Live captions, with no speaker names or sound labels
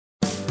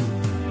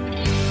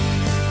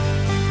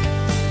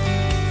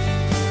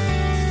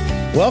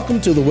Welcome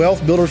to the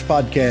Wealth Builders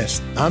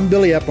Podcast. I'm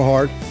Billy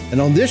Eppehart, and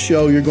on this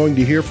show, you're going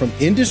to hear from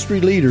industry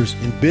leaders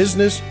in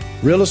business,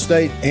 real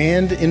estate,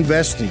 and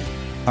investing.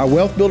 Our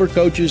Wealth Builder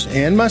coaches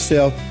and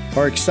myself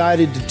are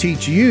excited to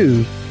teach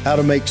you how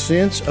to make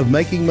sense of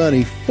making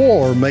money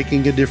for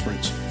making a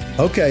difference.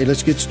 Okay,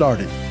 let's get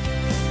started.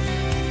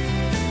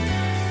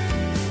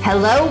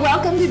 Hello,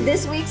 welcome to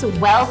this week's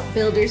Wealth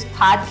Builders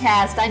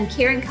Podcast. I'm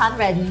Karen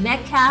Conrad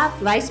Metcalf,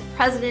 Vice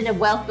President of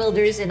Wealth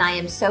Builders, and I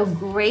am so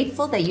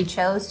grateful that you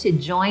chose to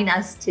join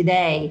us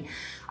today.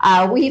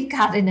 We've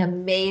got an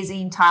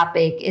amazing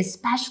topic,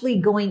 especially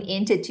going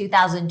into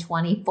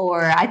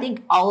 2024. I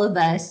think all of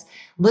us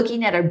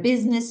looking at our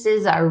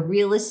businesses, our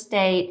real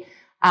estate,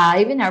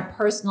 even our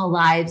personal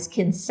lives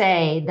can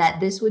say that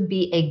this would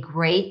be a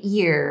great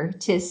year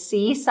to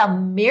see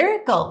some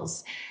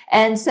miracles.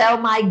 And so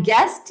my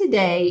guest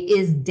today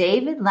is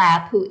David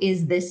Lapp, who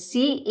is the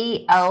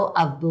CEO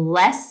of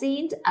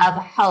Blessings of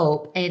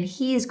Hope, and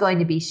he's going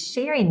to be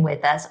sharing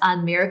with us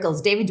on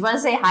miracles. David, do you want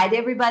to say hi to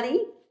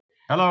everybody?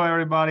 Hello,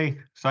 everybody.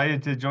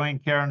 Excited to join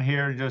Karen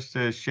here just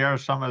to share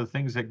some of the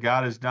things that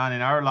God has done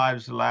in our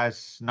lives the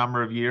last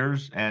number of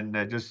years and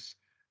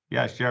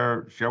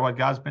share what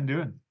God's been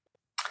doing.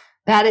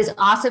 That is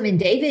awesome. And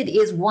David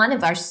is one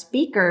of our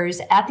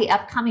speakers at the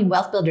upcoming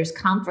Wealth Builders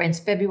Conference,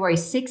 February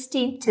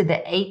 16th to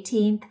the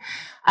 18th.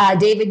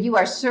 David, you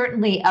are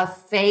certainly a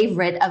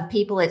favorite of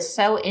people. It's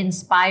so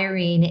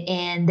inspiring.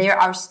 And there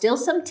are still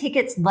some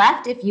tickets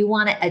left. If you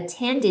want to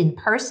attend in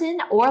person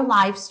or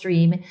live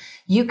stream,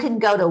 you can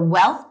go to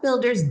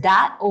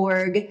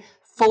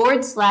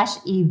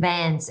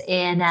wealthbuilders.org/events.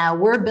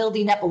 And we're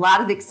building up a lot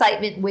of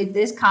excitement with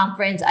this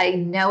conference. I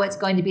know it's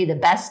going to be the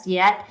best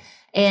yet.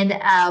 And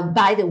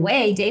by the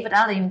way, David,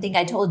 I don't even think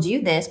I told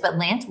you this, but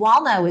Lance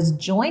Wallnau is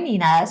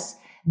joining us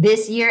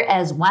this year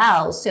as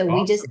well. So awesome.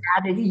 We just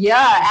added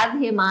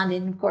him on.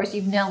 And of course,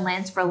 you've known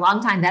Lance for a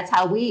long time. That's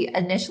how we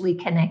initially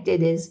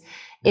connected is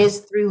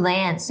through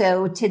Lance.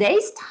 So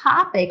today's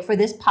topic for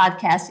this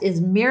podcast is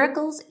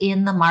miracles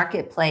in the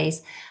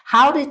marketplace,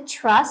 how to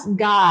trust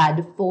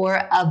God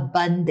for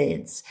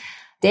abundance.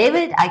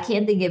 David, I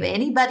can't think of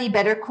anybody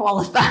better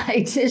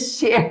qualified to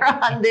share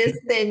on this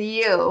than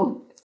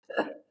you.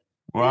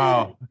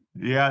 Wow.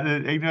 Yeah.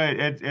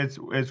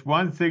 It's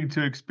one thing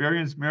to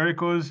experience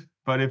miracles,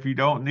 but if you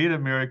don't need a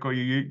miracle,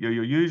 you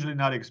usually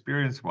not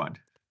experience one.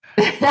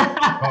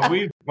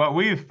 What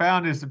we've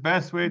found is the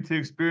best way to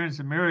experience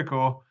a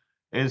miracle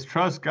is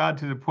trust God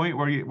to the point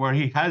where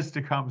he has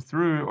to come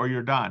through or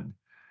you're done.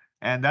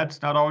 And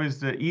that's not always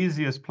the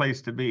easiest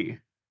place to be.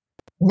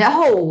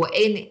 No.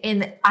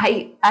 And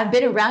I've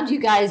been around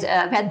you guys.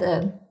 I've had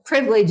the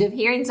privilege of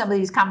hearing some of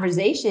these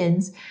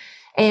conversations.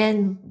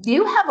 And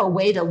you have a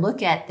way to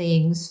look at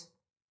things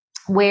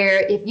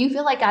where if you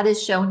feel like God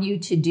has shown you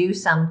to do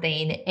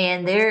something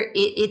and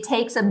it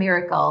takes a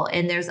miracle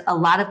and there's a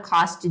lot of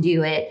cost to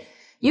do it,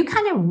 you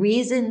kind of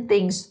reason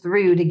things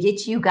through to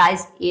get you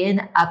guys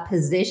in a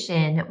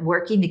position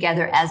working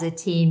together as a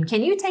team.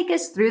 Can you take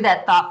us through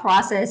that thought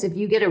process? If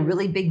you get a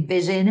really big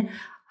vision,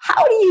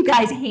 how do you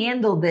guys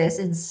handle this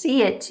and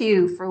see it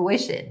to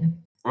fruition?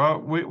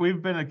 Well,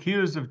 we've been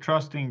accused of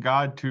trusting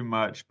God too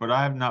much, but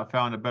I have not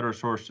found a better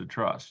source to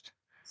trust.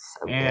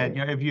 And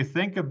if you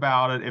think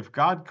about it, if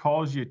God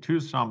calls you to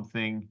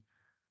something,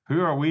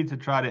 who are we to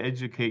try to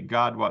educate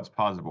God what's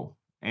possible?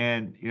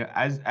 And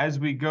as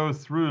we go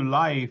through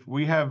life,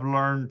 we have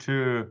learned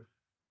to,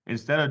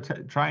 instead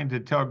of trying to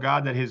tell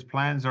God that his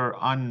plans are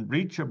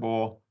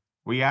unreachable,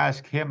 we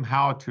ask him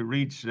how to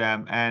reach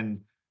them.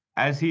 And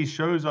as he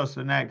shows us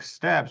the next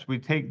steps, we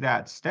take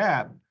that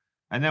step.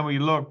 And then we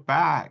look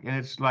back and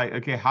it's like,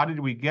 okay, how did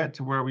we get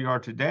to where we are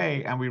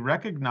today? And we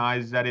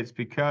recognize that it's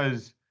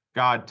because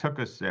God took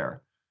us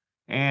there.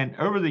 And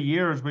over the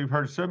years, we've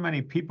heard so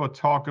many people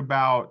talk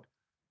about,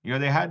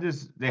 they had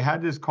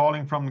this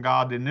calling from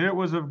God. They knew it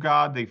was of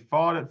God. They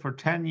fought it for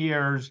 10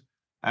 years.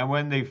 And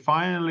when they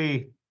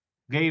finally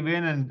gave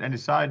in and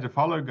decided to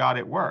follow God,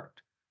 it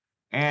worked.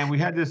 And we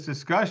had this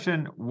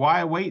discussion,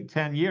 why wait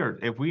 10 years?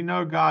 If we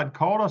know God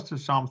called us to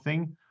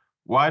something,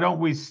 why don't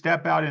we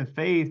step out in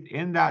faith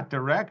in that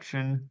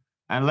direction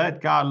and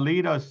let God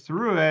lead us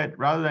through it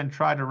rather than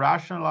try to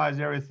rationalize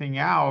everything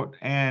out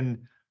and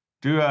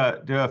do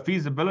a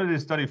feasibility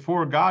study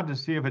for God to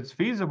see if it's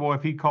feasible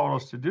if he called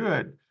us to do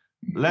it.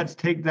 Let's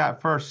take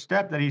that first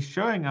step that he's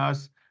showing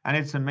us. And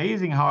it's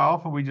amazing how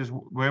often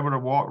we're able to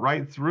walk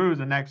right through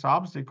the next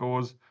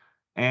obstacles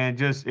and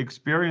just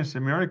experience a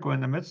miracle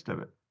in the midst of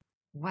it.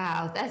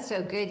 Wow, that's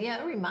so good.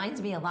 It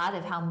reminds me a lot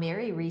of how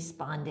Mary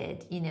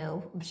responded.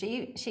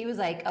 She was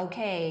like,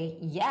 okay,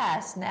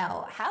 yes,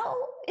 now how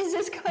is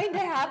this going to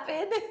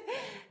happen?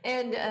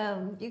 And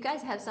you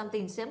guys have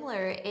something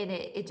similar. And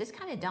it just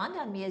kind of dawned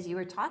on me as you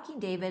were talking,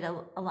 David,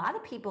 a lot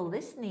of people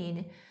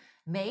listening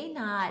may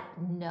not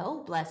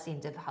know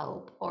Blessings of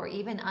Hope or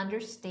even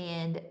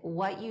understand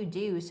what you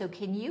do. So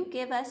can you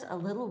give us a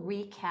little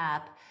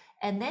recap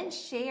and then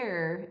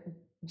share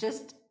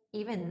just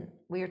even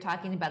we were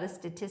talking about a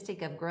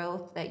statistic of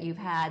growth that you've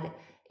had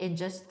in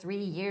just 3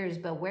 years,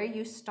 but where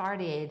you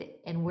started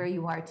and where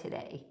you are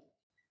today.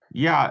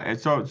 Yeah, and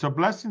so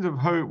Blessings of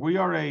Hope, we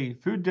are a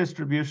food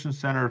distribution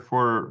center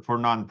for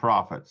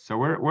nonprofits. So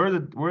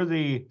we're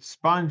the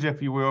sponge,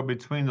 if you will,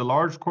 between the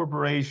large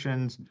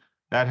corporations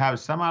that have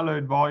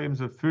semi-load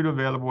volumes of food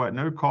available at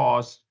no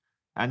cost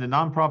and the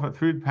nonprofit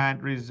food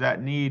pantries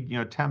that need,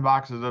 10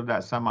 boxes of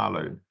that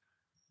semi-load.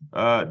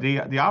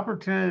 The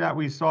opportunity that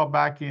we saw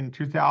back in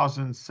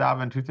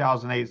 2007,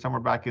 2008,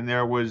 somewhere back in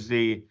there was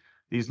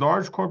these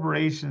large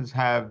corporations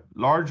have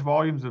large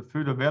volumes of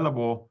food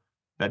available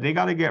that they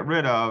got to get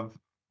rid of,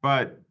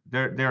 but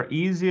their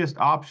easiest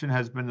option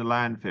has been the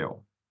landfill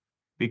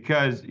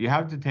because you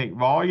have to take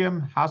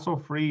volume,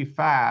 hassle-free,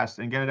 fast,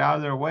 and get it out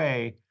of their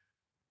way.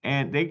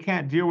 And they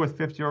can't deal with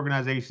 50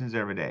 organizations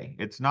every day.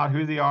 It's not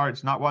who they are.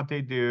 It's not what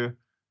they do.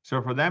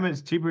 So for them,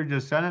 it's cheaper to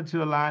just send it to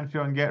the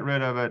landfill and get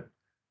rid of it.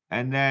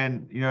 And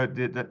then,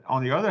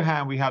 on the other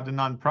hand, we have the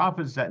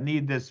nonprofits that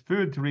need this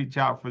food to reach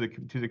out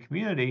to the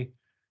community,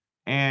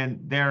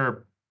 and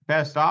their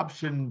best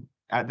option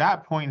at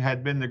that point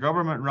had been the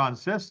government-run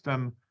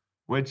system,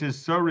 which is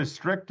so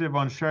restrictive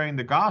on sharing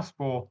the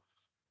gospel.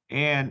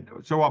 And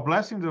so what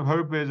Blessings of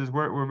Hope is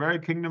we're very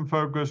kingdom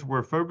focused.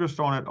 We're focused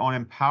on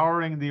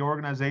empowering the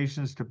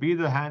organizations to be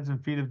the hands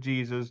and feet of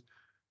Jesus,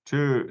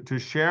 to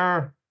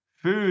share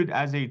food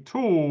as a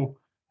tool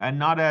and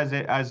not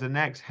as the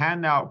next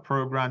handout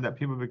program that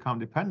people become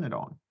dependent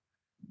on.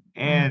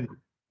 And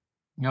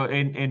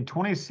in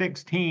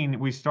 2016,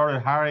 we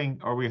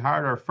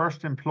hired our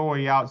first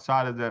employee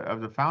outside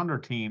of the founder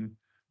team,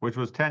 which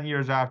was 10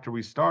 years after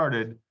we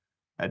started.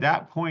 At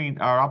that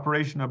point, our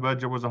operational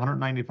budget was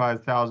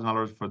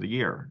 $195,000 for the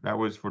year. That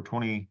was for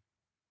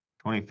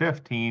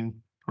 2015.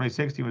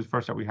 2016 was the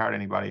first that we hired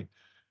anybody.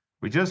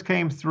 We just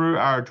came through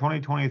our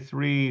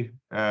 2023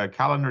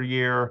 calendar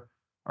year.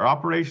 Our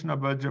operational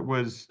budget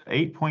was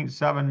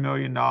 $8.7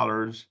 million,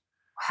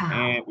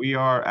 and we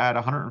are at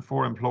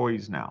 104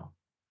 employees now.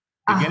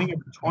 Beginning of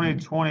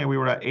 2020, we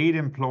were at 8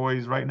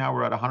 employees. Right now,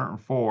 we're at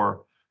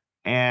 104.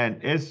 And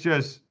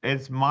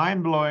it's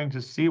mind-blowing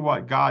to see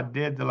what God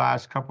did the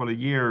last couple of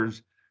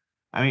years.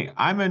 I mean,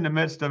 I'm in the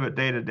midst of it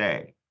day to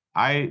day.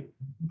 I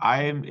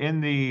am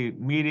in the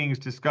meetings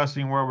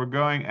discussing where we're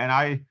going,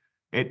 and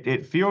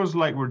it feels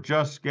like we're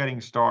just getting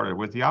started.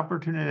 With the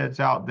opportunity that's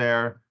out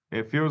there,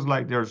 it feels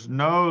like there's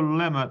no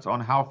limits on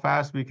how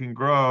fast we can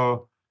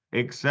grow,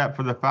 except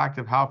for the fact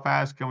of how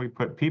fast can we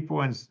put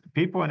people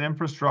and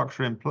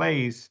infrastructure in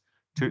place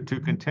to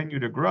continue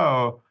to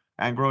grow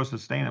and grow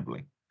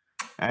sustainably.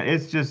 And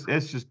it's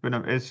just been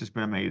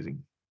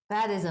amazing.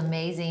 That is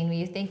amazing. When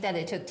you think that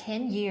it took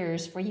 10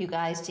 years for you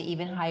guys to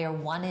even hire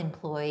one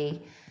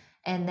employee,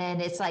 and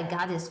then it's like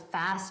God is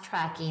fast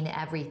tracking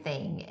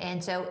everything.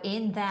 And so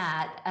in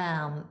that,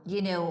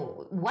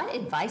 what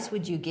advice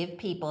would you give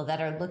people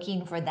that are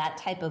looking for that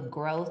type of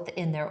growth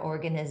in their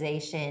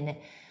organization?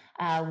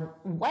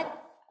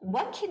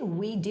 What can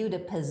we do to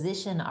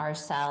position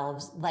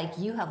ourselves like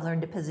you have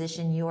learned to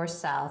position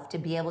yourself to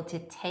be able to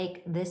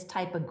take this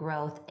type of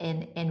growth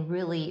and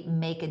really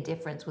make a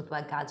difference with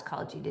what God's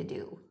called you to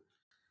do?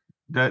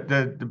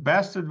 The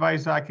best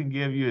advice I can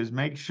give you is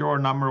make sure,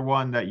 number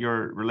one, that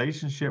your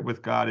relationship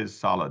with God is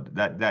solid,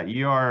 that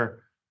you are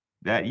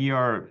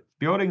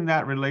building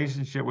that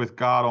relationship with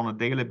God on a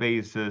daily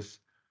basis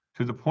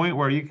to the point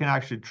where you can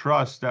actually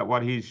trust that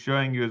what He's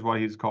showing you is what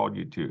He's called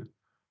you to.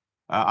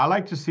 I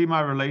like to see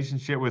my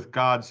relationship with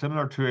God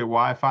similar to a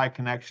Wi-Fi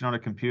connection on a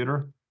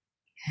computer.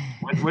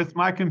 With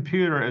my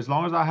computer, as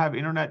long as I have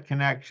internet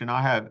connection,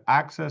 I have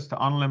access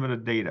to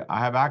unlimited data. I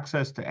have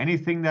access to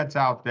anything that's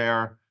out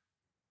there.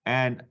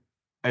 And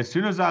as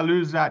soon as I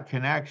lose that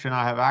connection,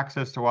 I have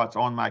access to what's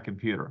on my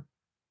computer.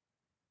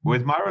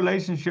 With my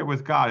relationship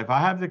with God, if I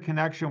have the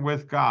connection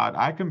with God,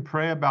 I can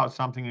pray about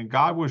something and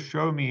God will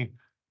show me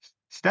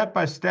step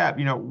by step,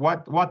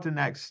 what the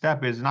next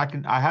step is.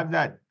 And I have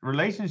that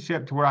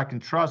relationship to where I can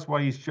trust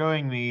what He's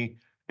showing me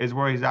is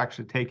where He's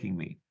actually taking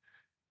me.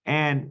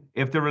 And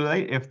if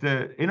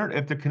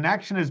the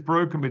connection is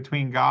broken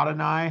between God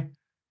and I,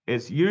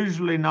 it's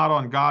usually not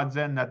on God's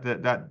end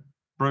that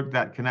broke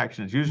that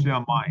connection. It's usually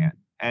on my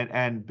end.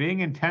 And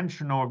being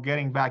intentional of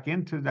getting back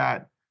into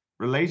that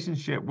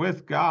relationship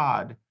with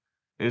God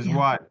is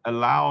what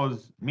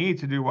allows me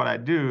to do what I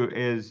do.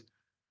 Is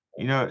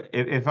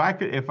if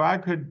I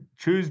could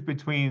choose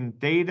between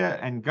data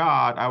and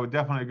God, I would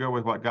definitely go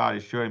with what God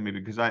is showing me,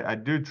 because I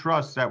do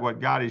trust that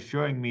what God is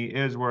showing me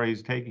is where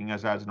He's taking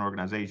us as an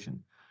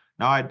organization.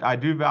 Now, I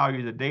do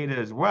value the data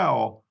as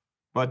well,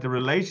 but the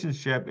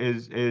relationship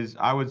is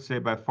I would say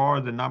by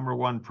far the number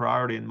one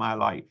priority in my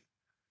life.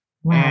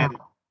 Wow. And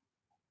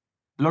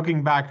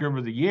looking back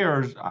over the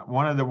years,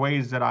 one of the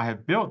ways that I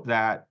have built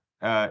that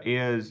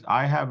is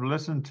I have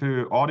listened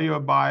to audio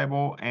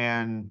Bible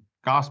and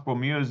gospel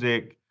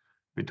music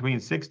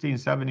between 60 and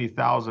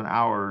 70,000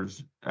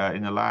 hours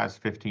in the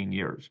last 15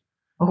 years.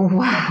 Oh,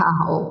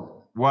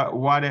 wow.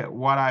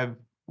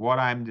 What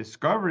I'm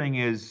discovering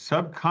is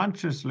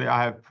subconsciously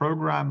I have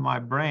programmed my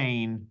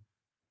brain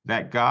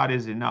that God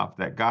is enough,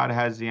 that God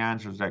has the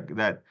answers,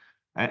 that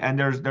And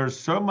there's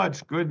so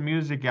much good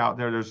music out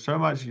there. There's so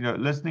much,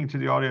 listening to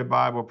the audio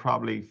Bible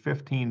probably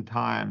 15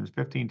 times,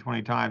 15,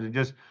 20 times, and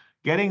just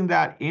getting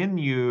that in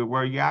you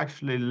where you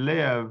actually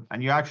live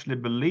and you actually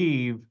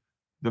believe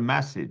the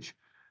message.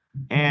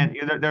 And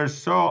there's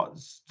so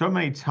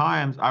many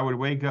times I would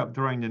wake up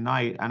during the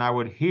night and I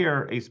would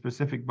hear a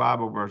specific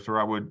Bible verse, or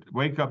I would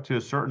wake up to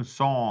a certain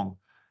song.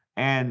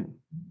 And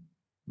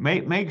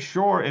make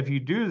sure, if you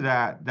do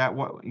that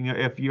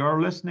if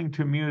you're listening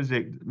to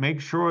music,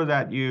 make sure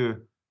that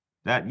you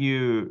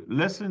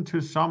listen to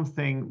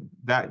something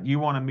that you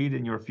want to meet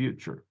in your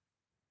future.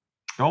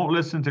 Don't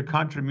listen to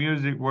country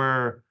music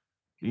where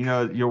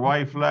your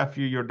wife left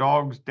you, your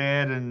dog's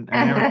dead, and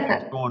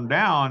everything's going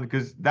down,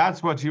 because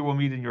that's what you will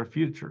meet in your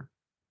future.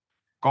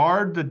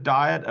 Guard the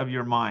diet of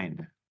your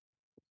mind.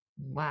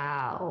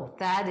 Wow,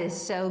 that is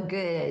so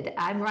good.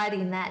 I'm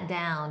writing that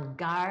down.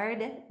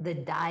 Guard the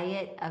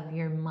diet of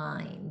your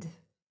mind.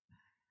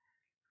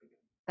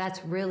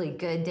 That's really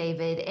good,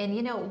 David.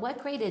 And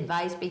what great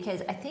advice,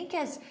 because I think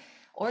as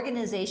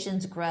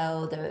organizations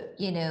grow,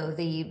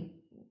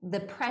 the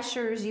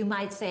pressures, you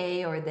might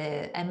say, or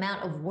the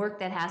amount of work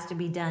that has to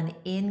be done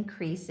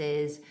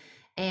increases.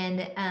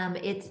 And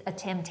it's a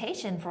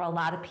temptation for a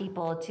lot of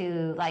people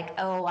to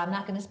I'm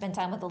not going to spend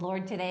time with the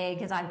Lord today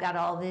because I've got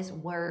all this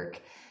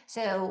work.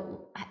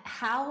 So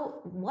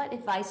what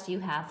advice do you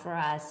have for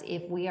us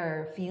if we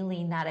are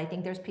feeling that? I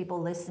think there's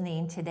people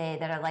listening today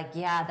that are like,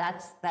 yeah,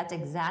 that's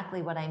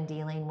exactly what I'm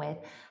dealing with.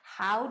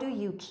 How do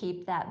you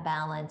keep that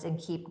balance and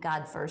keep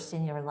God first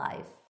in your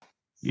life?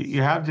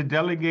 You have to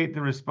delegate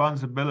the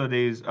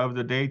responsibilities of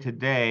the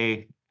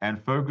day-to-day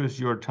and focus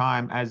your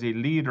time as a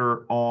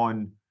leader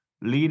on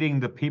leading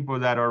the people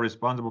that are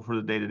responsible for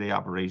the day-to-day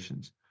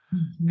operations.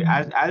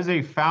 As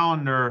a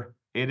founder,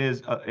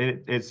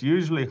 it's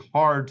usually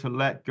hard to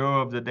let go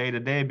of the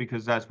day-to-day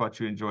because that's what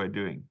you enjoy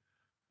doing.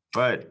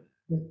 But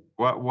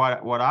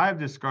what I've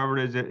discovered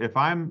is that if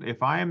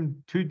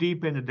I'm too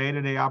deep into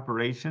day-to-day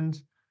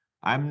operations,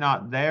 I'm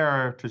not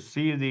there to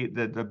see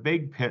the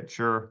big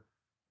picture,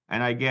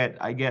 and I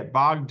get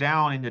bogged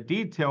down in the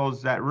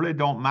details that really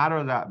don't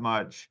matter that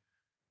much.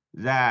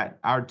 That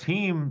our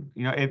team,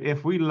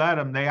 if we let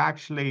them, they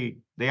actually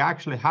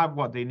have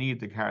what they need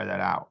to carry that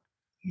out.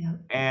 Yeah.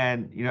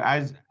 And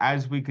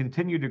as we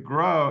continue to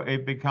grow,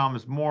 it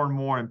becomes more and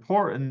more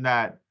important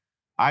that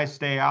I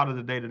stay out of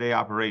the day-to-day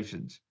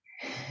operations,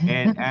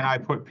 and I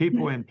put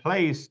people in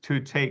place to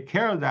take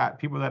care of that.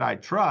 People that I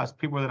trust,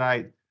 people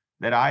that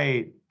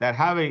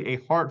have a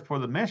heart for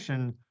the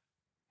mission.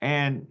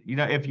 And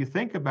if you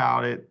think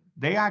about it,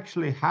 they want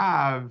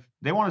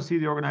to see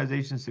the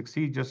organization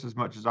succeed just as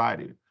much as I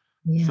do.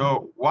 Yeah.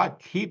 So what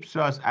keeps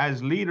us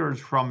as leaders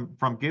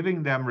from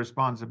giving them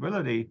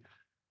responsibility?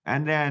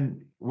 And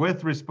then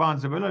with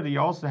responsibility,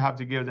 you also have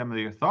to give them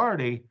the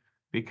authority,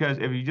 because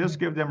if you just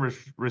give them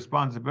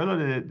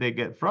responsibility, they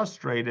get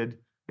frustrated.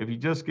 If you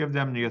just give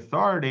them the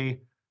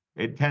authority,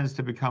 it tends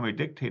to become a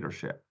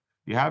dictatorship.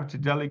 You have to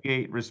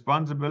delegate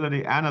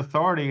responsibility and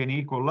authority in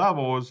equal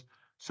levels,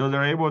 so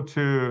they're able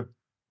to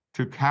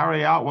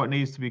carry out what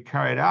needs to be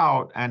carried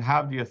out and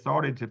have the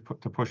authority to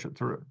push it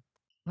through.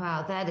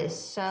 Wow, that is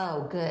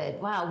so good.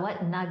 Wow,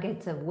 what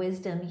nuggets of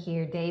wisdom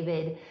here,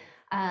 David.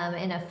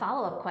 And a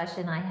follow-up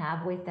question I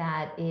have with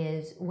that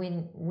is,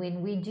 when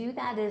we do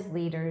that as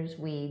leaders,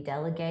 we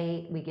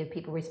delegate, we give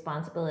people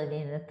responsibility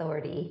and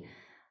authority.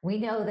 We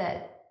know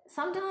that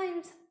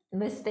sometimes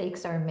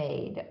mistakes are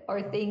made,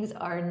 or things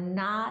are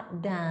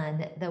not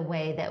done the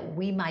way that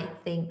we might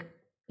think,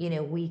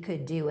 we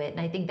could do it. And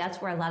I think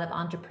that's where a lot of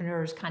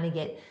entrepreneurs kind of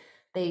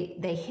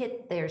they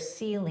hit their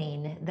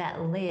ceiling,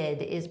 that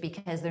lid, is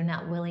because they're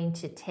not willing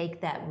to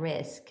take that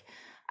risk.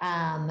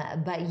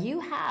 But you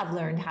have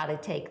learned how to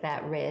take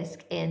that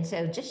risk. And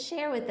so just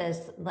share with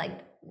us,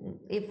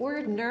 if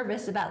we're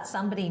nervous about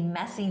somebody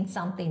messing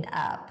something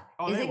up,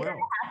 is it going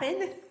to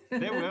happen?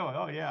 They will.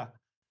 Oh, yeah.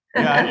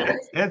 Yeah,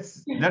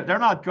 they're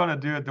not going to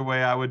do it the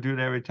way I would do it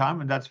every time,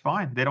 and that's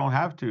fine. They don't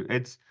have to.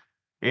 It's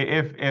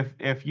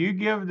if you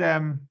give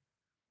them,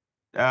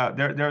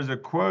 there's a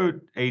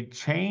quote, a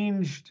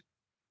changed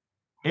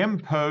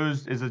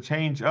imposed is a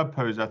change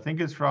opposed. I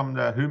think it's from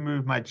the Who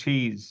Moved My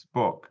Cheese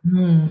book.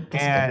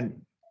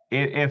 And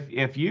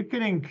if you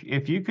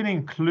can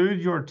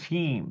include your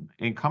team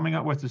in coming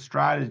up with a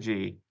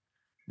strategy,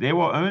 they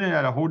will own it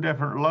at a whole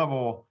different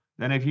level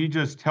than if you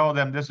just tell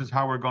them this is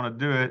how we're going to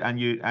do it, and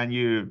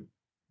you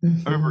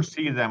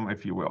oversee them,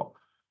 if you will.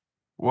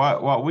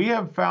 What we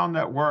have found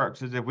that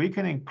works is if we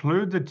can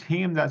include the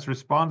team that's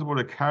responsible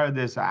to carry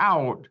this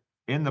out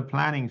in the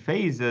planning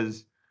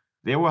phases,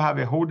 they will have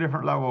a whole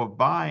different level of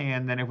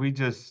buy-in than if we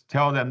just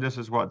tell them this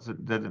is what's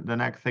the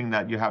next thing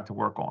that you have to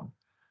work on.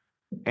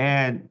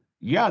 And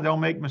yeah, they'll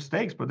make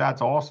mistakes, but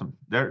that's awesome.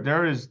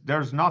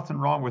 There's nothing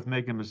wrong with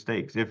making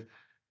mistakes. If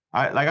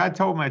I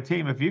told my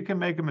team, if you can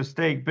make a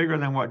mistake bigger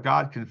than what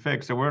God can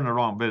fix, so we're in the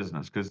wrong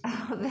business. Because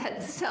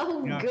that's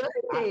so good,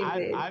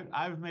 David.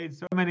 I've made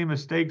so many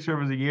mistakes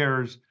over the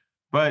years,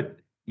 but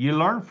you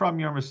learn from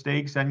your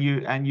mistakes and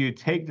you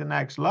take the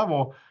next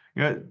level.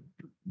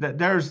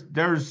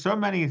 There's so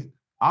many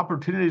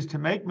opportunities to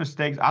make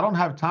mistakes, I don't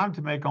have time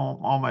to make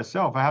all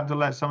myself. I have to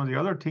let some of the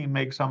other team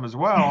make some as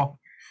well.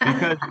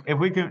 Because if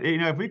we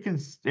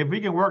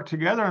can work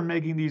together on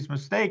making these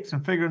mistakes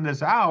and figuring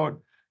this out,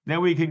 then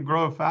we can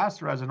grow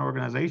faster as an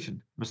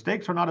organization.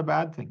 Mistakes are not a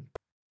bad thing.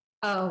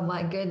 Oh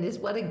my goodness,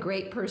 what a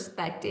great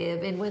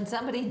perspective. And when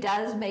somebody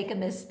does make a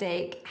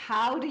mistake,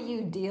 how do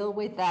you deal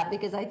with that?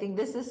 Because I think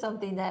this is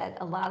something that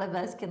a lot of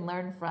us can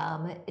learn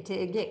from,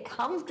 to get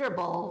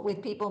comfortable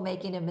with people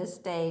making a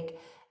mistake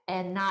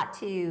and not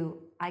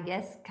to, I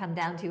guess, come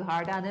down too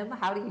hard on them.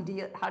 How do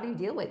you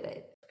deal with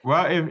it?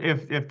 Well,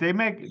 if they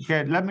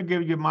okay, let me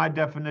give you my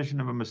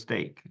definition of a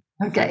mistake.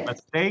 Okay. A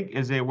mistake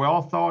is a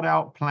well thought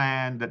out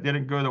plan that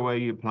didn't go the way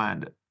you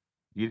planned it.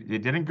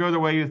 It didn't go the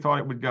way you thought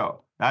it would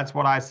go. That's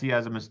what I see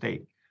as a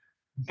mistake.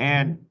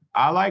 And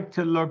I like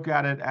to look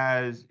at it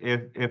as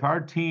if our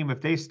team,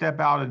 if they step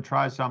out and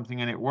try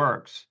something and it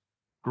works,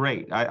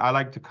 great. I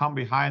like to come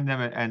behind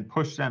them and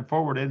push them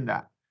forward in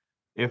that.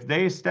 If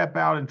they step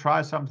out and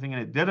try something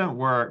and it didn't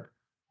work,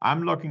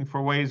 I'm looking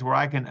for ways where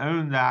I can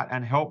own that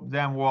and help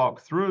them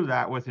walk through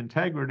that with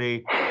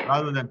integrity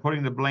rather than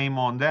putting the blame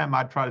on them.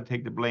 I try to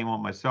take the blame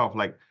on myself.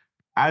 Like,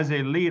 as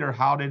a leader,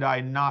 how did I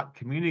not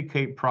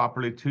communicate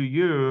properly to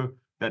you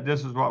that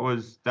this is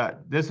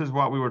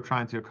what we were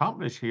trying to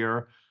accomplish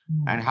here?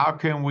 And how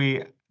can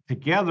we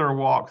together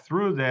walk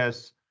through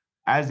this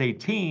as a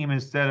team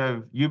instead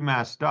of you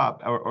messed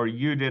up or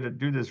you didn't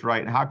do this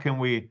right? And how can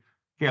we,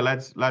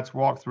 let's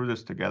walk through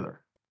this together.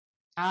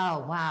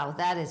 Oh, wow,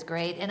 that is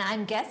great. And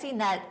I'm guessing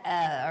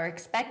that, or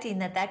expecting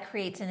that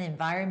creates an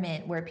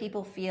environment where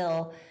people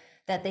feel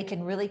that they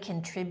can really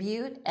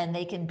contribute and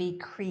they can be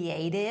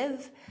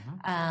creative.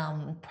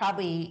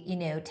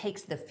 Probably,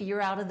 takes the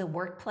fear out of the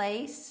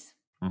workplace.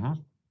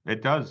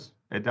 It does.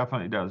 It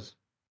definitely does.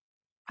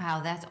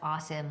 Wow, that's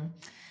awesome.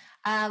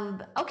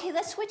 Okay,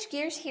 let's switch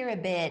gears here a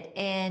bit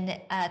and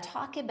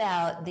talk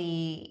about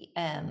the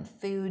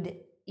food.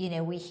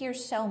 We hear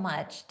so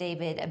much,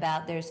 David,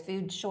 about there's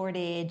food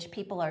shortage,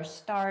 people are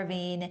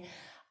starving,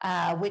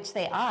 which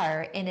they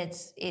are, and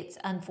it's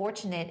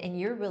unfortunate, and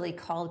you're really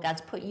called,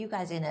 God's put you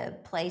guys in a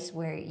place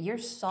where you're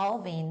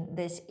solving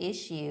this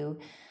issue.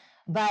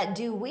 But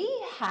do we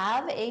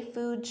have a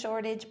food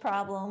shortage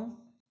problem?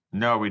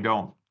 No, we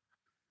don't.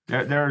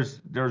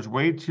 There's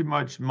way too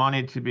much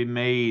money to be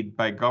made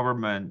by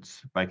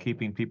governments by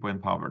keeping people in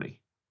poverty.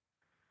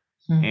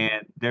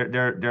 And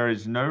there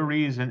is no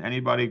reason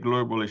anybody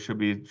globally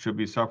should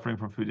be suffering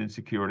from food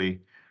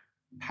insecurity.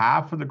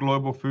 Half of the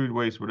global food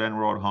waste would end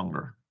world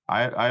hunger.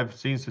 I've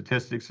seen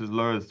statistics as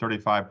low as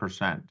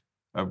 35%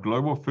 of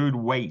global food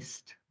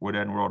waste would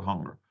end world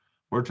hunger.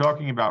 We're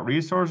talking about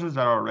resources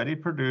that are already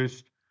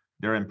produced.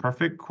 They're in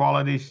perfect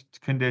quality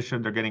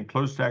condition. They're getting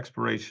close to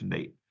expiration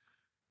date.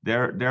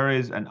 There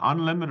is an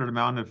unlimited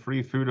amount of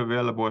free food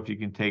available if you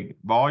can take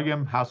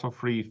volume,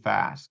 hassle-free,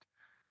 fast.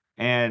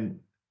 And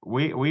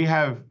we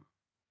have,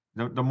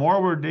 the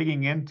more we're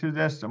digging into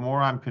this, the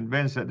more I'm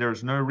convinced that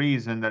there's no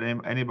reason that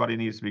anybody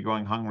needs to be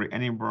going hungry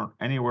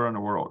anywhere in the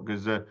world,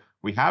 because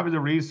we have the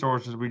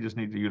resources, we just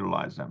need to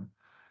utilize them.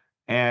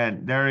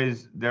 And there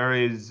is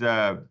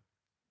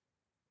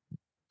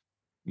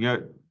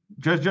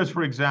just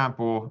for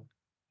example,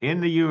 in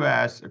the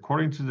U.S.,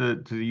 according to the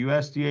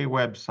USDA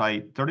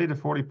website, 30 to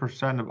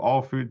 40% of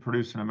all food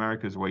produced in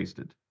America is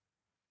wasted.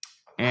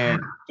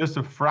 And just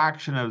a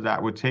fraction of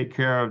that would take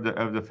care of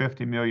the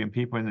 50 million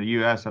people in the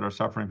U.S. that are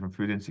suffering from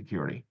food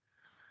insecurity.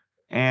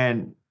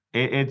 And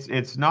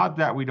it's not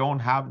that we don't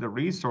have the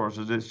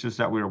resources, it's just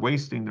that we're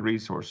wasting the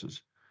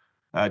resources.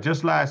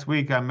 Just last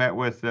week, I met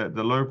with the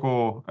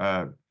local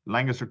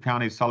Lancaster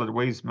County Solid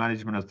Waste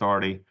Management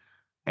Authority,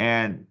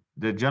 and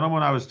the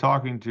gentleman I was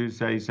talking to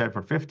said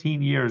for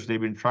 15 years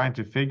they've been trying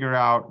to figure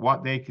out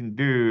what they can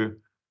do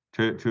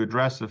to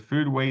address the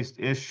food waste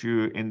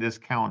issue in this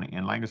county,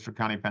 in Lancaster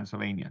County,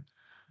 Pennsylvania.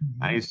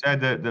 And he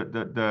said that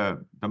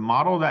the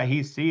model that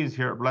he sees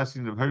here at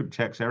Blessings of Hope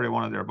checks every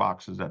one of their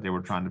boxes that they were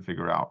trying to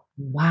figure out.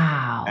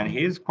 Wow. And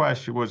his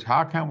question was,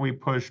 how can we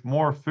push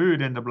more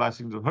food into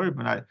Blessings of Hope?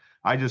 And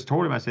I just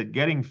told him, I said,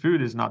 getting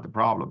food is not the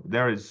problem.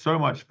 There is so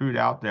much food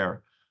out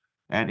there.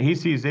 And they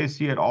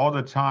see it all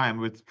the time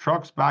with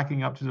trucks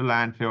backing up to the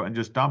landfill and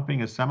just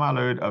dumping a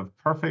semi-load of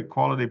perfect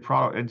quality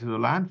product into the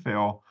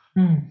landfill.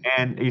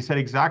 And he said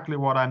exactly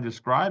what I'm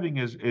describing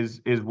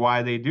is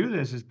why they do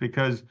this, is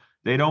because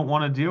they don't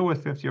want to deal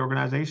with 50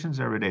 organizations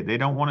every day. They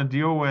don't want to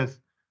deal with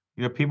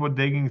people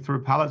digging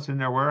through pallets in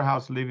their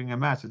warehouse, leaving a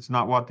mess. It's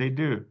not what they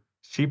do.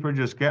 It's cheaper,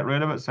 just get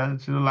rid of it, send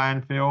it to the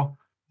landfill.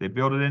 They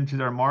build it into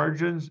their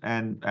margins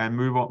and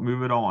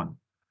move it on.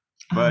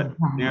 But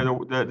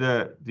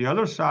the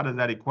other side of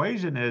that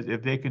equation is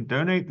if they can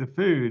donate the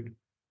food,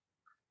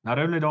 not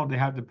only don't they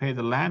have to pay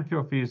the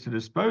landfill fees to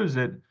dispose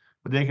it,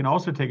 but they can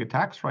also take a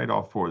tax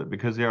write-off for it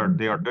because they are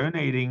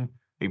donating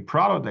a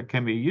product that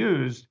can be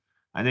used,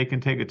 and they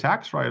can take a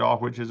tax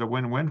write-off, which is a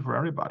win-win for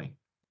everybody.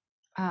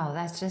 Oh,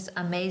 that's just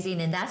amazing.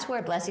 And that's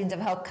where Blessings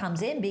of Hope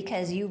comes in,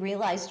 because you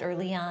realized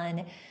early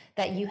on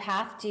that you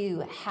have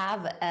to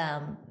have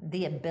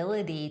the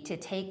ability to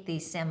take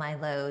these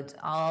semi-loads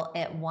all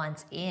at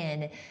once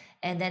in,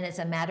 and then it's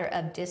a matter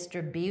of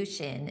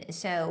distribution.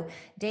 So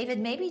David,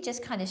 maybe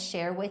just kind of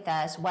share with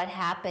us what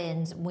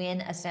happens when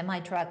a semi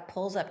truck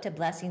pulls up to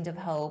Blessings of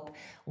Hope,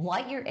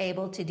 what you're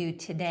able to do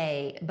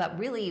today, but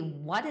really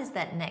what is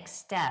that next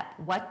step?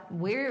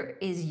 Where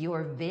is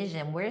your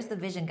vision? Where's the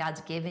vision God's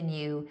given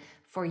you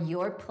for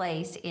your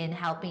place in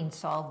helping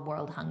solve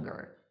world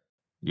hunger?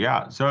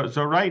 Yeah,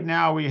 so right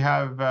now we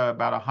have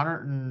about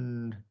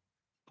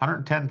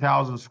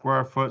 110,000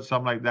 square foot,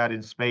 something like that,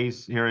 in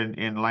space here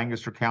in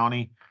Lancaster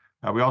County.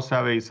 We also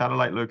have a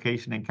satellite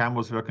location in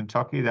Campbellsville,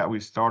 Kentucky, that we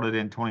started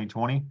in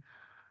 2020.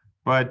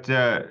 But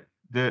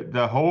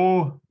the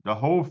whole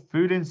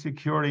food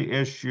insecurity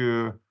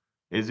issue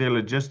is a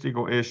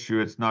logistical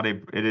issue.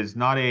 It is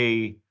not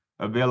a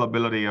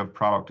availability of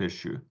product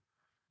issue.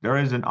 There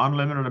is an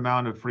unlimited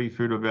amount of free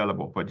food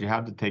available, but you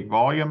have to take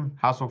volume,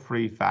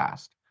 hassle-free,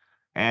 fast.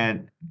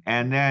 And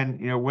then,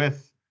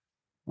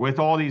 with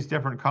all these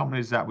different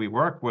companies that we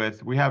work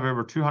with, we have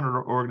over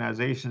 200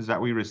 organizations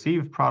that we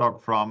receive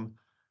product from.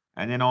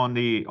 And then on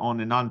the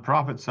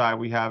nonprofit side,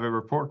 we have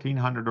over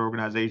 1,400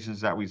 organizations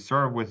that we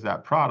serve with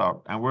that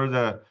product. And we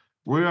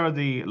are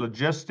the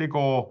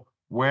logistical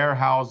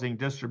warehousing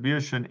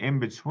distribution in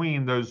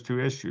between those two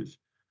issues.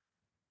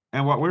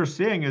 And what we're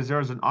seeing is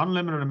there's an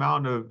unlimited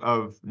amount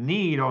of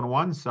need on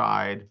one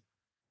side,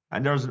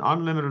 and there's an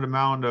unlimited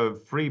amount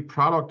of free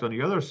product on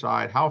the other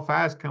side. How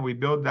fast can we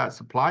build that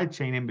supply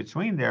chain in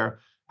between there?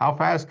 How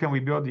fast can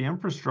we build the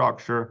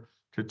infrastructure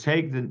to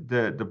take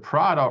the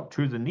product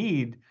to the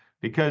need?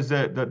 Because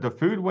the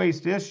food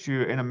waste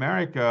issue in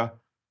America,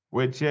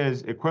 which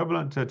is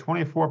equivalent to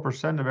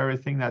 24% of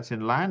everything that's in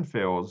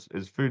landfills,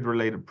 is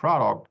food-related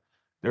product.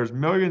 There's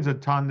millions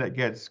of tons that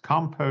gets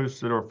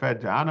composted or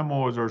fed to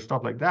animals or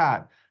stuff like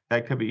that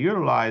could be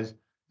utilized.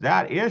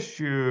 That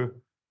issue,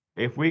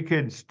 if we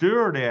can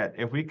steward it,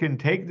 if we can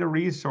take the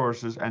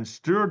resources and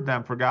steward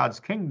them for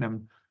God's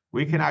kingdom,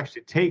 we can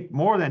actually take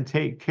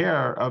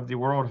care of the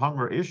world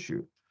hunger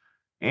issue.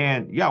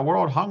 And yeah,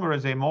 world hunger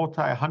is a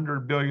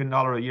multi-$100 billion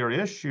a year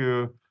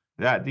issue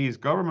that these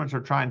governments are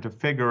trying to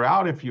figure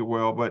out, if you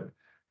will. But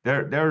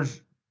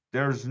there's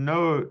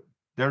no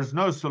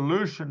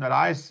solution that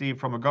I see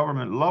from a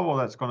government level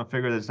that's going to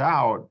figure this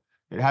out.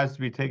 It has to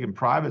be taken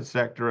private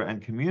sector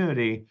and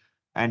community,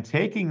 and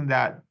taking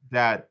that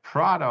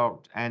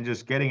product and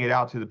just getting it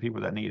out to the people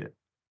that need it.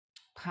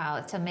 Wow,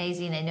 it's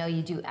amazing. I know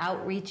you do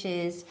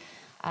outreaches.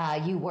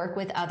 You work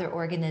with other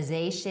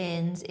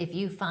organizations. If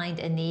you find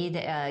a need,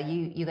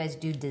 you guys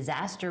do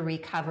disaster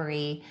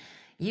recovery.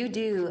 You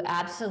do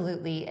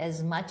absolutely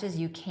as much as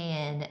you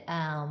can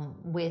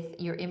with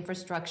your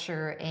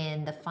infrastructure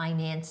and the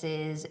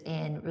finances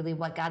and really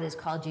what God has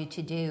called you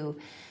to do.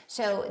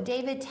 So,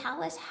 David,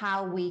 tell us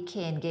how we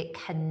can get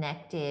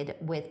connected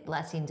with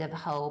Blessings of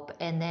Hope.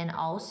 And then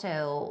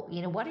also,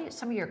 what are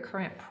some of your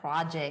current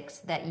projects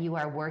that you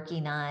are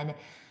working on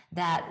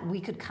that we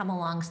could come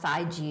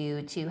alongside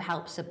you to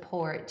help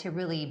support to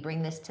really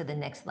bring this to the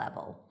next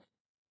level?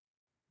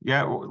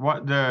 Yeah,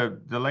 what the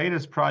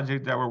latest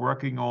project that we're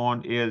working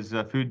on is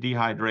food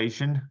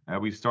dehydration.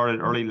 We started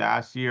early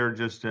last year,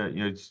 just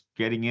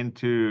getting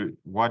into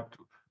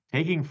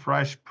taking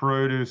fresh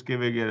produce,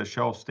 giving it a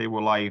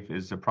shelf-stable life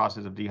is the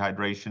process of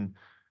dehydration.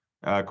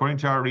 According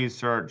to our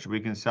research, we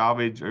can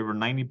salvage over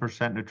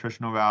 90%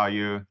 nutritional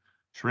value,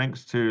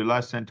 shrinks to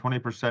less than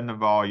 20% of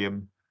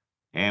volume,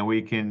 and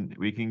we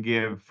can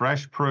give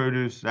fresh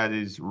produce that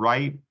is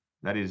ripe,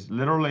 that is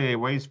literally a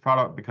waste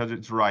product because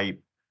it's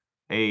ripe,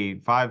 a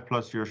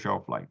 5+ year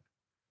shelf life.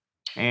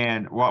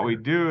 And what we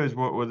do is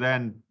we'll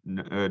then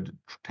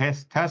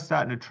test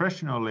that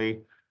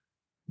nutritionally,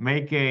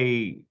 make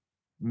a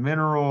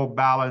mineral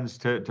balance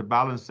to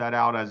balance that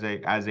out as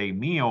a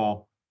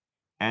meal,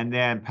 and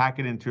then pack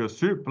it into a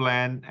soup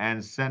blend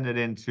and send it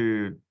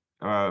into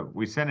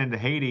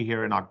Haiti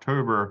here in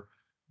October.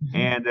 Mm-hmm.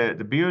 And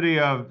the beauty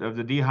of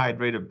the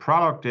dehydrated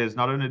product is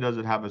not only does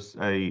it have a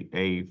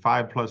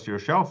 5+ year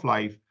shelf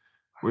life,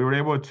 we were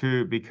able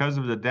to, because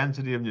of the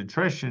density of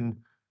nutrition,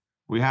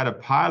 we had a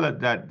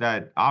pilot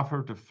that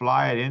offered to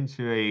fly it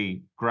into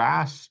a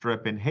grass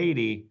strip in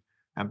Haiti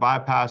and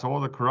bypass all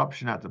the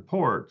corruption at the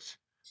ports.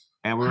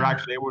 And we were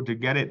actually able to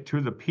get it to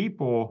the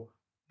people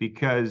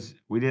because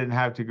we didn't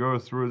have to go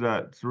through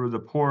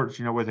the ports,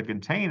 with a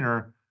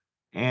container.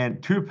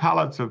 And 2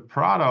 pallets of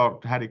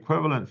product had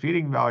equivalent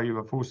feeding value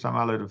of a full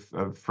semi-load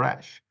of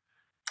fresh.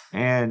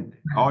 And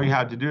all you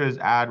have to do is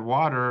add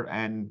water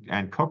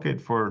and cook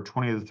it for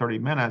 20 to 30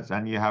 minutes,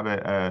 and you have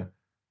a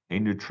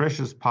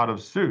nutritious pot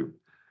of soup.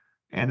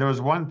 And there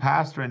was one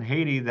pastor in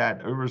Haiti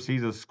that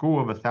oversees a school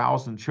of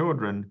 1,000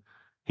 children.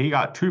 He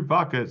got 2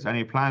 buckets, and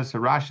he plans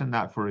to ration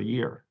that for a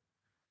year.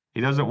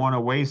 He doesn't want to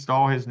waste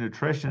all his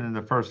nutrition in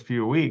the first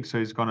few weeks, so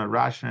he's going to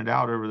ration it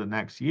out over the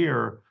next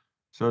year,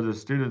 so the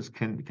students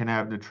can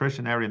have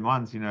nutrition every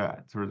month,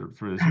 through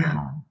this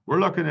year.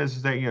 We're looking at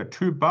this,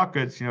 2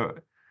 buckets,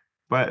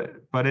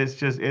 But it's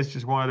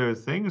just one of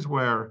those things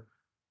where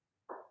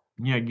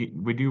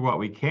we do what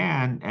we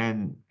can,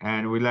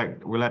 and we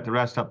let the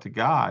rest up to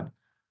God.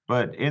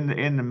 But in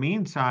the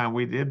meantime,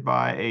 we did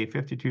buy a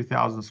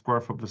 52,000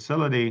 square foot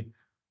facility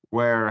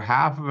where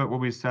half of it will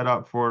be set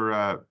up for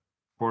a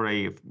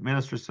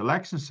minister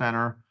selection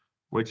center,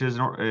 which is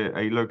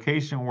a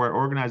location where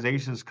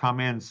organizations come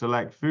in,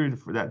 select food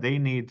that they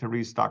need to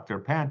restock their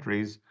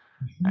pantries,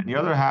 and the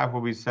other half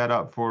will be set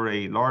up for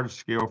a large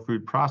scale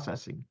food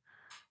processing.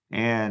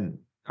 And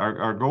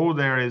our goal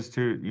there is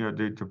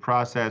to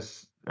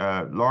process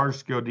large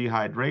scale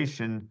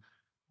dehydration,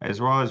 as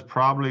well as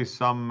probably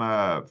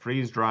some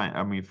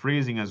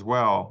freezing as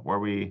well, where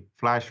we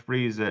flash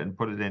freeze it and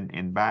put it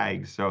in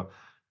bags. So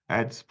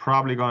that's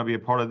probably going to be a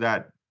part of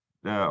that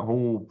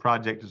whole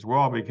project as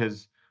well,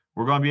 because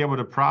we're going to be able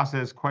to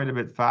process quite a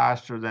bit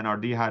faster than our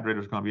dehydrator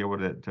is going to be able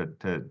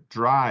to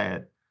dry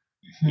it.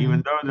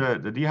 Even though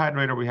the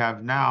dehydrator we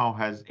have now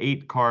has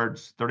 8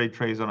 carts, 30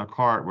 trays on a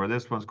cart, where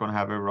this one's going to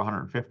have over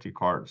 150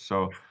 carts.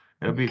 So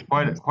it'll be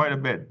quite a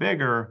bit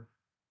bigger,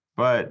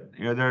 but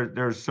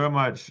there's so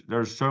much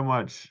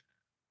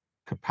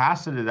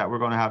capacity that we're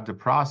going to have to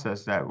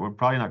process that we're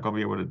probably not going to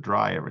be able to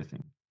dry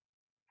everything.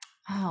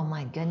 Oh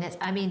my goodness.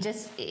 I mean,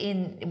 just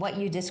in what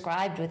you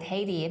described with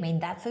Haiti, I mean,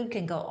 that food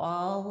can go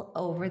all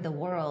over the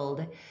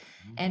world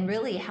and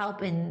really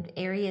help in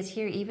areas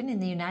here, even in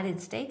the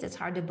United States. It's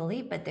hard to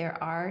believe, but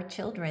there are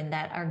children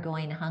that are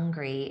going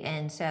hungry.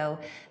 And so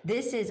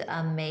this is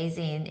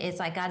amazing. It's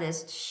like God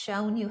has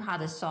shown you how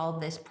to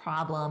solve this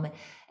problem,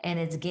 and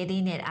it's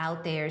getting it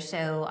out there.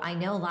 So I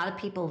know a lot of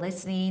people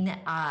listening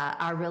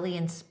are really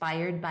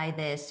inspired by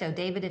this. So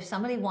David, if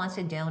somebody wants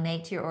to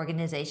donate to your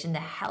organization to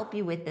help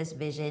you with this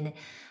vision,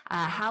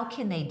 how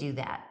can they do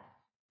that?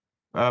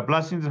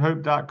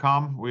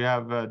 Blessingsofhope.com. We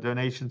have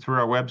donations through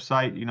our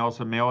website. You can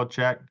also mail a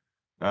check.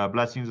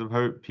 Blessings of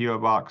Hope, P.O.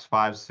 Box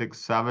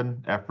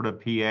 567, Ephrata,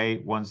 PA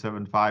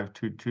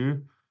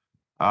 17522.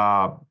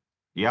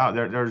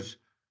 There's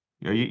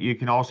you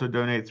can also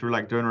donate through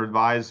like donor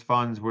advised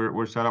funds.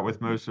 We're set up with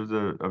most of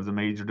the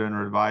major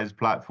donor advised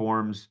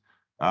platforms.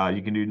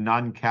 You can do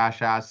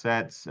non-cash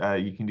assets.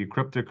 You can do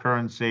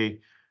cryptocurrency.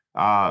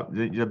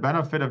 The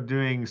benefit of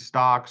doing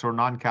stocks or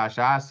non-cash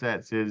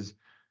assets is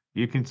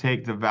you can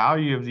take the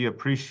value of the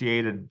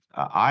appreciated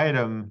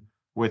item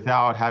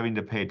without having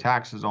to pay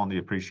taxes on the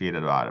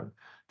appreciated item.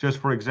 Just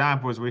for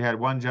example, as we had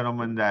one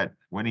gentleman that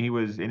when he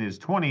was in his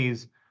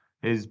 20s,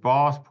 his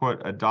boss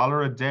put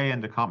 $1 a day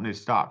into company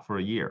stock for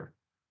a year.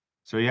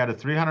 So he had a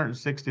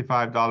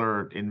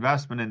 $365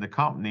 investment in the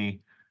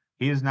company.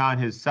 He is now in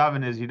his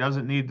 70s. He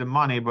doesn't need the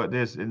money, but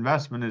this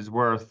investment is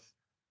worth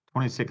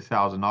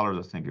 $26,000,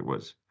 I think it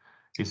was.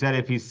 He said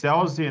if he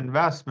sells the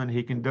investment,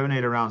 he can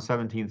donate around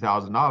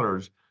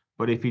 $17,000.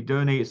 But if he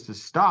donates to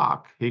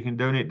stock, he can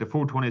donate the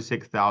full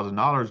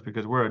 $26,000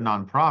 because we're a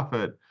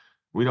nonprofit.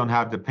 We don't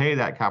have to pay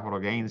that capital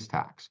gains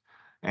tax.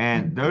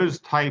 And those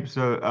types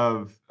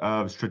of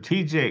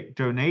strategic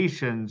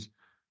donations,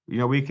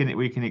 we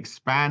can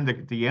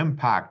expand the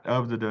impact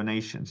of the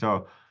donation.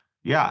 So,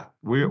 yeah,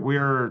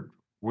 we're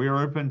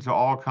open to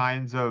all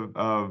kinds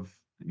of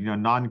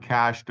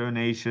non-cash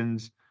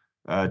donations,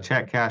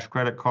 check, cash,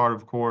 credit card,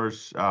 of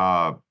course,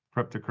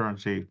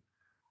 cryptocurrency.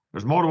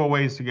 There's multiple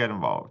ways to get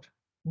involved.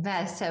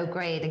 That's so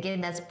great. Again,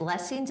 that's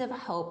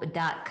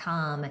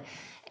blessingsofhope.com.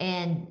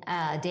 And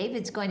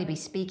David's going to be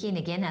speaking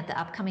again at the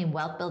upcoming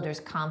Wealth Builders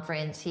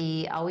Conference.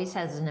 He always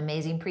has an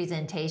amazing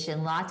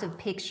presentation, lots of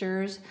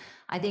pictures.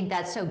 I think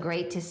that's so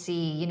great to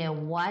see,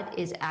 what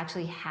is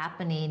actually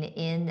happening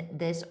in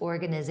this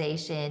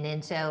organization.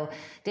 And so,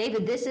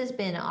 David, this has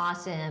been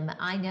awesome.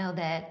 I know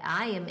that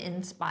I am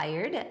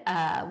inspired,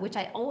 which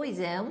I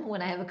always am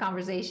when I have a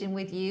conversation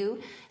with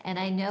you. And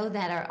I know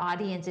that our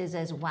audience is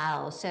as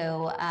well.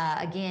 So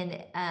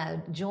again,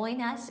 join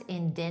us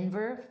in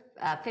Denver,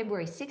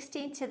 February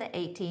 16th to the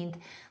 18th.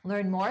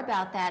 Learn more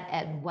about that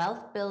at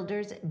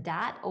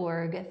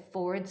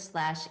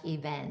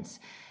wealthbuilders.org/events.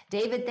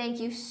 David, thank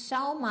you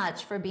so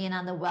much for being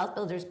on the Wealth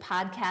Builders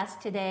podcast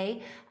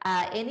today.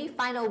 Any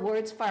final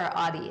words for our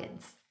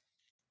audience?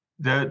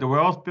 The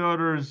Wealth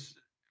Builders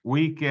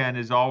weekend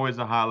is always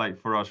a highlight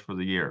for us for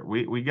the year.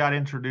 We got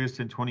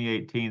introduced in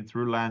 2018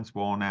 through Lance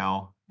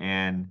Wallnau,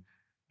 and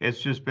it's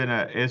just been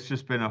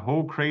a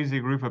whole crazy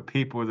group of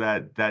people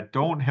that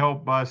don't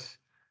help us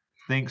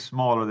think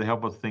smaller, they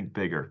help us think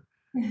bigger.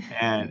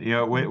 And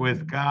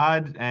with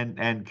God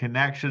and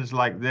connections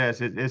like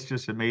this, it's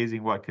just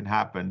amazing what can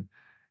happen.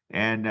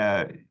 And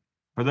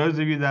for those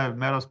of you that have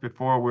met us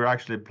before, we're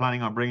actually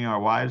planning on bringing our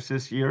wives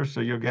this year,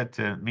 so you'll get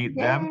to meet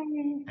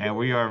them. And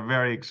we are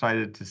very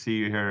excited to see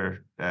you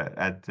here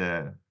at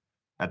the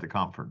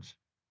conference.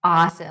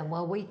 Awesome.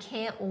 Well, we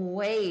can't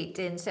wait.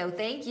 And so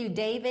thank you,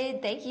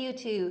 David. Thank you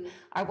to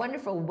our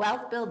wonderful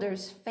Wealth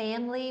Builders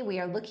family.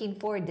 We are looking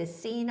forward to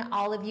seeing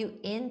all of you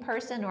in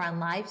person or on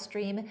live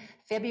stream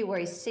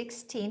February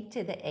 16th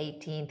to the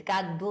 18th.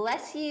 God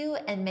bless you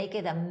and make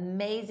it an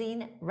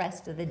amazing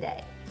rest of the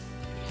day.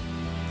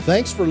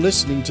 Thanks for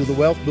listening to the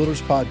Wealth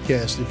Builders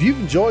Podcast. If you've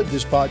enjoyed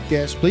this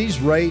podcast, please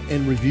rate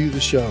and review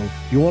the show.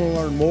 If you want to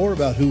learn more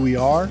about who we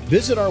are,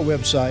 visit our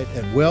website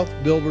at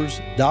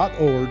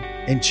wealthbuilders.org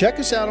and check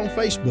us out on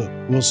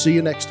Facebook. We'll see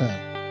you next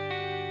time.